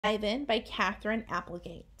Ivan by Catherine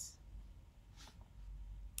Applegate.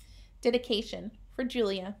 Dedication for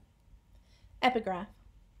Julia. Epigraph.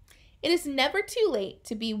 It is never too late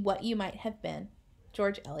to be what you might have been.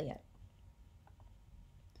 George Eliot.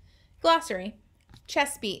 Glossary.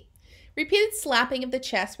 Chest beat. Repeated slapping of the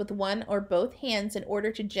chest with one or both hands in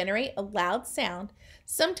order to generate a loud sound,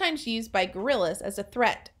 sometimes used by gorillas as a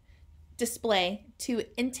threat display to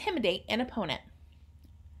intimidate an opponent.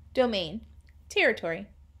 Domain. Territory.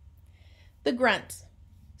 The grunt.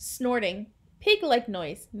 Snorting, pig-like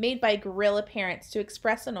noise made by gorilla parents to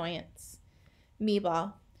express annoyance.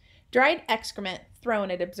 Meeball. Dried excrement thrown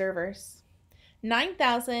at observers.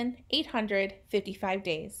 9,855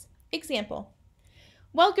 days. Example.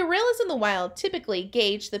 While gorillas in the wild typically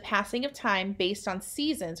gauge the passing of time based on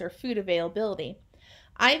seasons or food availability,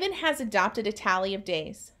 Ivan has adopted a tally of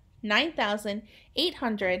days.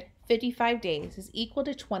 9,855 days is equal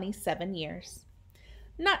to 27 years.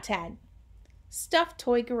 Not tag. Stuffed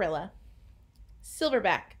toy gorilla.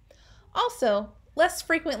 Silverback. Also, less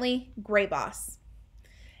frequently, gray boss.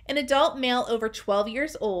 An adult male over 12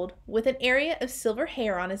 years old with an area of silver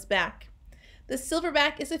hair on his back. The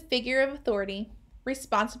silverback is a figure of authority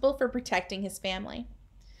responsible for protecting his family.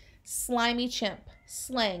 Slimy chimp.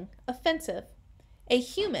 Slang. Offensive. A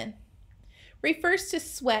human. Refers to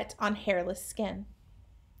sweat on hairless skin.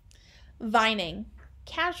 Vining.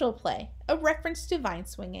 Casual play. A reference to vine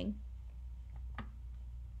swinging.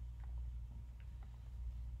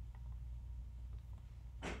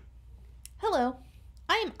 Hello,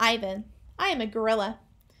 I am Ivan. I am a gorilla.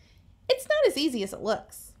 It's not as easy as it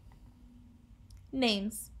looks.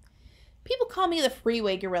 Names. People call me the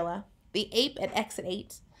freeway gorilla, the ape at exit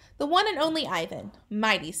 8, the one and only Ivan,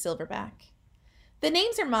 mighty silverback. The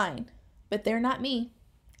names are mine, but they're not me.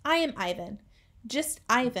 I am Ivan, just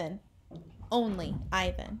Ivan, only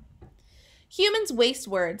Ivan. Humans waste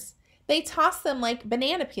words. They toss them like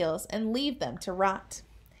banana peels and leave them to rot.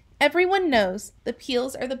 Everyone knows the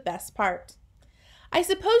peels are the best part. I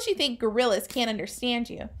suppose you think gorillas can't understand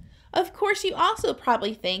you. Of course, you also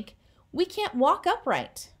probably think we can't walk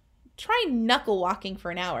upright. Try knuckle walking for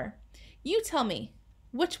an hour. You tell me,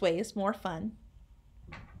 which way is more fun?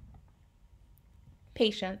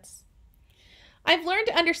 Patience. I've learned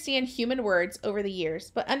to understand human words over the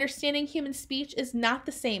years, but understanding human speech is not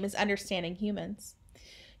the same as understanding humans.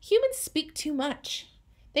 Humans speak too much.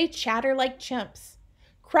 They chatter like chimps,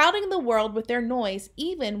 crowding the world with their noise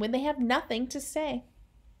even when they have nothing to say.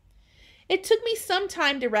 It took me some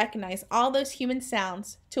time to recognize all those human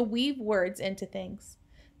sounds to weave words into things,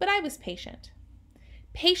 but I was patient.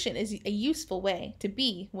 Patient is a useful way to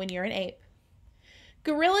be when you're an ape.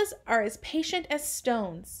 Gorillas are as patient as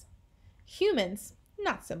stones. Humans,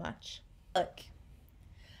 not so much. Look,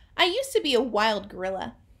 I used to be a wild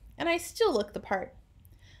gorilla, and I still look the part.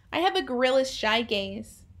 I have a gorilla's shy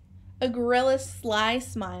gaze, a gorilla's sly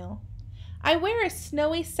smile. I wear a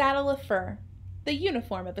snowy saddle of fur, the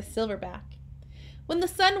uniform of a silverback. When the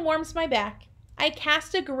sun warms my back, I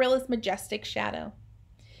cast a gorilla's majestic shadow.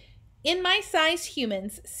 In my size,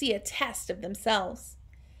 humans see a test of themselves.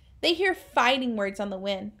 They hear fighting words on the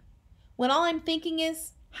wind, when all I'm thinking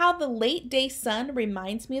is how the late day sun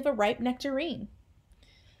reminds me of a ripe nectarine.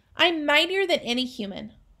 I'm mightier than any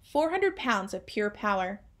human, 400 pounds of pure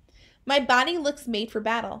power. My body looks made for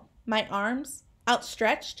battle. My arms,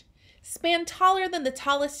 outstretched, span taller than the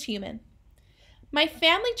tallest human. My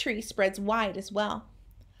family tree spreads wide as well.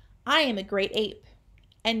 I am a great ape,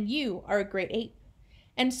 and you are a great ape,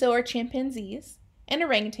 and so are chimpanzees, and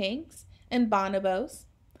orangutans, and bonobos,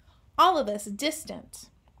 all of us distant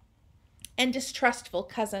and distrustful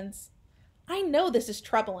cousins. I know this is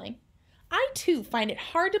troubling. I too find it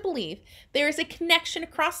hard to believe there is a connection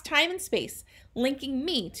across time and space linking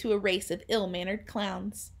me to a race of ill-mannered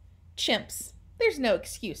clowns. Chimps, there's no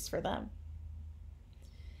excuse for them.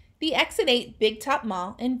 The Exit 8 Big Top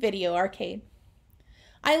Mall and Video Arcade.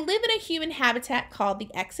 I live in a human habitat called the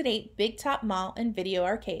Exit 8 Big Top Mall and Video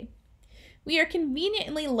Arcade. We are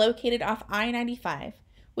conveniently located off I-95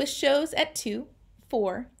 with shows at 2,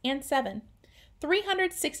 4, and 7,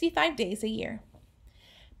 365 days a year.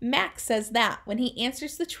 Mac says that when he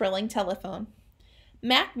answers the trilling telephone.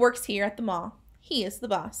 Mac works here at the mall. He is the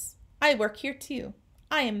boss. I work here too.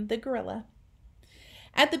 I am the gorilla.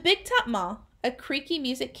 At the Big Top Mall, a creaky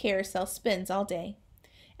music carousel spins all day,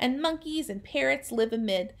 and monkeys and parrots live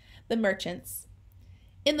amid the merchants.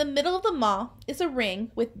 In the middle of the mall is a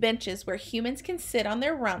ring with benches where humans can sit on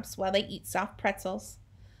their rumps while they eat soft pretzels.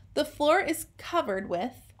 The floor is covered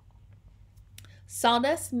with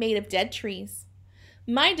sawdust made of dead trees.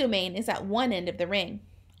 My domain is at one end of the ring.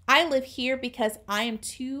 I live here because I am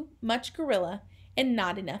too much gorilla and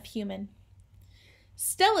not enough human.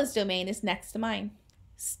 Stella's domain is next to mine.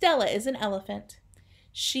 Stella is an elephant.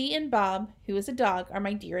 She and Bob, who is a dog, are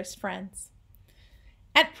my dearest friends.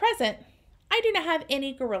 At present, I do not have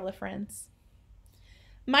any gorilla friends.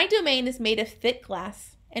 My domain is made of thick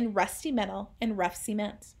glass and rusty metal and rough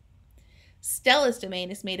cement. Stella's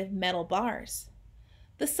domain is made of metal bars.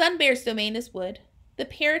 The sun bear's domain is wood. The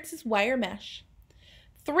parrot's is wire mesh.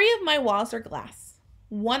 3 of my walls are glass.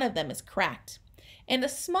 1 of them is cracked, and a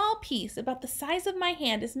small piece about the size of my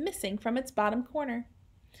hand is missing from its bottom corner.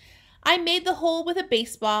 I made the hole with a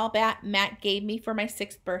baseball bat Matt gave me for my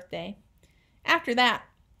 6th birthday. After that,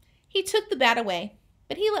 he took the bat away,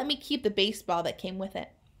 but he let me keep the baseball that came with it.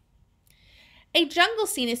 A jungle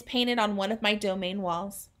scene is painted on one of my domain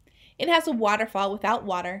walls. It has a waterfall without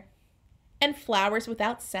water, and flowers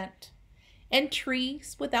without scent, and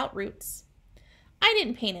trees without roots. I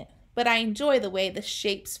didn't paint it, but I enjoy the way the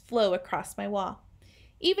shapes flow across my wall,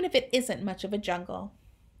 even if it isn't much of a jungle.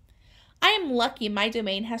 I am lucky my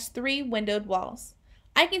domain has 3 windowed walls.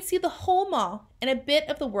 I can see the whole mall and a bit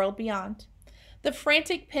of the world beyond. The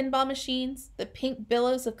frantic pinball machines, the pink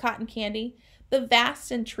billows of cotton candy, the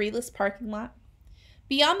vast and treeless parking lot.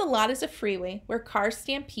 Beyond the lot is a freeway where cars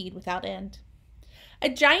stampede without end. A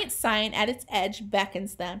giant sign at its edge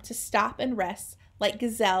beckons them to stop and rest like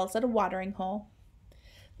gazelles at a watering hole.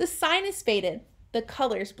 The sign is faded, the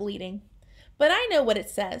colors bleeding, but I know what it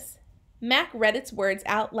says. Mac read its words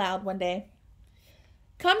out loud one day.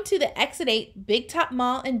 Come to the Exit 8 Big Top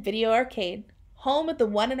Mall and Video Arcade, home of the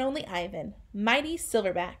one and only Ivan, mighty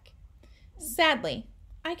Silverback. Sadly,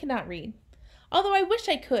 I cannot read. Although I wish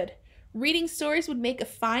I could, reading stories would make a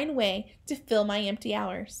fine way to fill my empty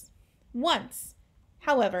hours. Once,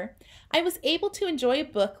 however, I was able to enjoy a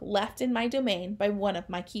book left in my domain by one of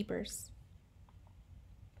my keepers.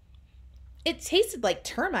 It tasted like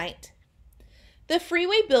termite. The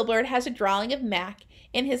freeway billboard has a drawing of Mac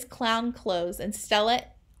in his clown clothes and Stella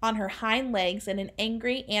on her hind legs and an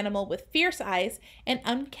angry animal with fierce eyes and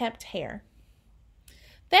unkempt hair.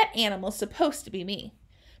 That animal's supposed to be me,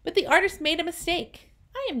 but the artist made a mistake.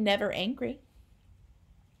 I am never angry.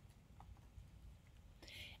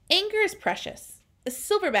 Anger is precious. A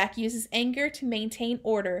silverback uses anger to maintain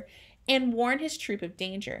order and warn his troop of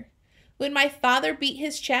danger. When my father beat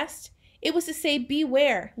his chest, it was to say,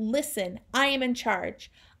 beware, listen, I am in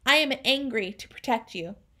charge. I am angry to protect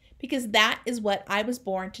you, because that is what I was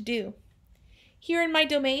born to do. Here in my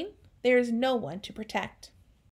domain, there is no one to protect.